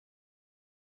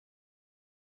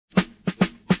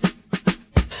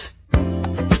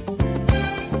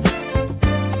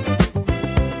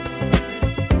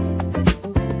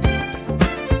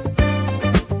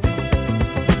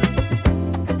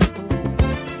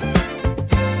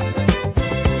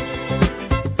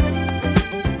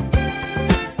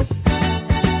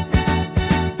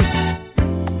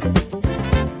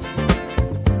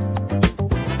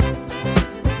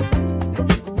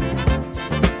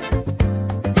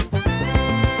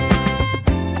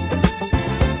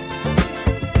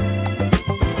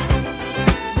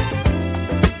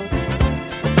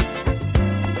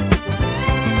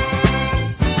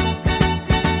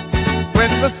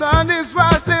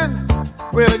rising,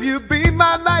 will you be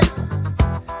my light?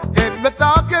 In the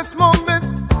darkest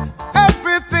moments,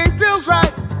 everything feels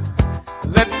right.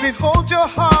 Let me hold your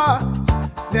heart,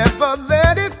 never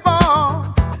let it fall.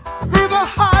 Through the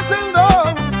highs and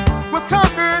lows, we've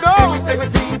conquered all. Can you say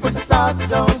with me, when the stars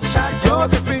don't shine, you're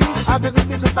the dream, I believe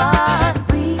things will find.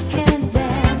 We can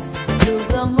dance till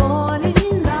the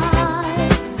morning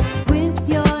light. With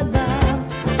your love,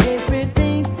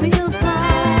 everything feels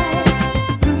right.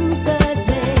 Through the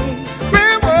days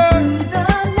and through the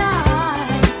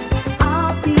nights,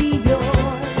 I'll be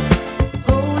yours,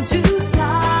 hold you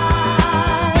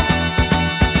tight.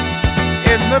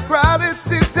 In the crowded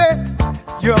city,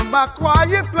 you're my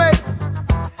quiet place.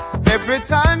 Every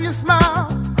time you smile,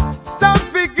 stars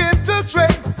begin to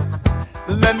trace.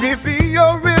 Let me be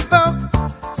your rhythm,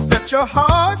 set your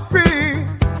heart free.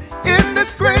 In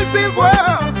this crazy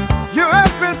world, you're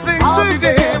everything to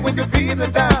me. When you're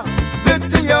feeling down,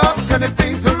 lifting you up, turning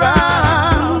things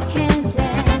around. We can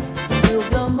dance till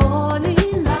the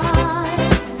morning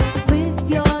light. With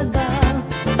your love,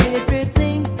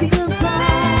 everything feels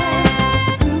right.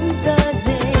 Through the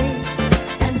days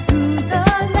and through the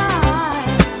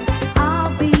nights,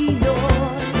 I'll be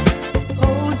yours,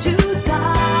 hold you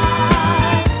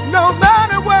tight. No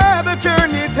matter where the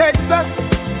journey takes us,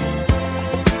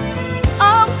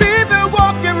 I'll be there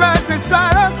walking right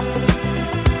beside us.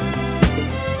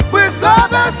 With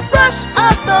love as fresh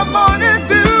as the morning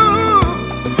dew,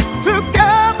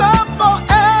 together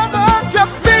forever,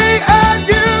 just me and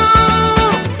you.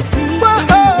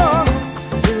 Whoa.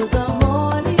 Till the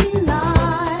morning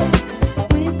light.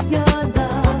 With your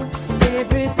love,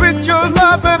 everything With your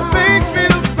love, everything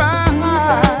feels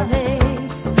right.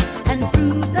 days and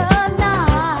through the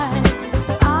nights,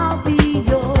 I'll be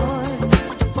yours,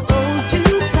 hold you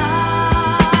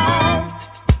tight.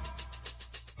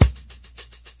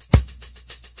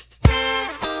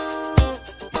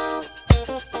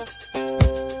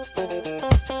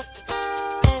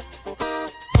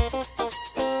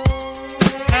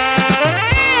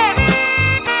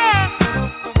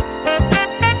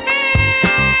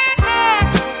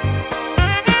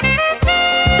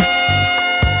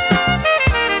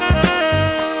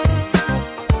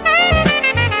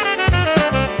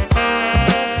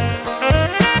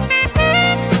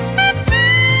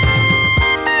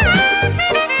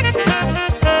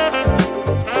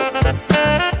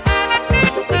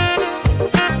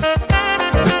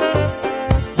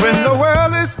 When the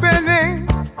world is spinning,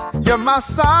 you're my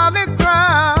solid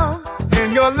ground.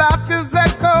 In your laughter's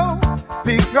echo,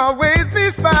 peace can always be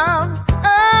found.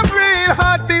 Every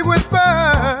heartbeat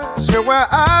whispers, you're where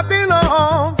I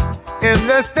belong. In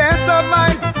this dance of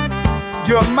life,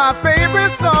 you're my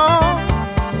favorite song.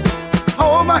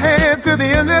 Hold my hand through the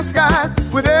endless skies.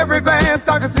 With every glance,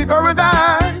 I can see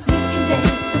paradise. We can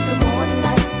dance till the morning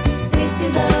light. With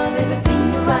your love,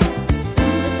 everything will right.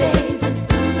 Through the days and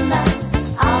through the nights,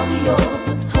 I'll be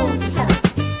yours, hold you tight.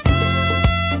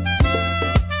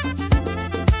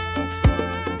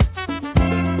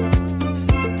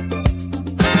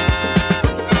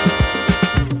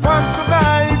 Once a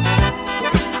life,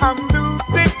 I'm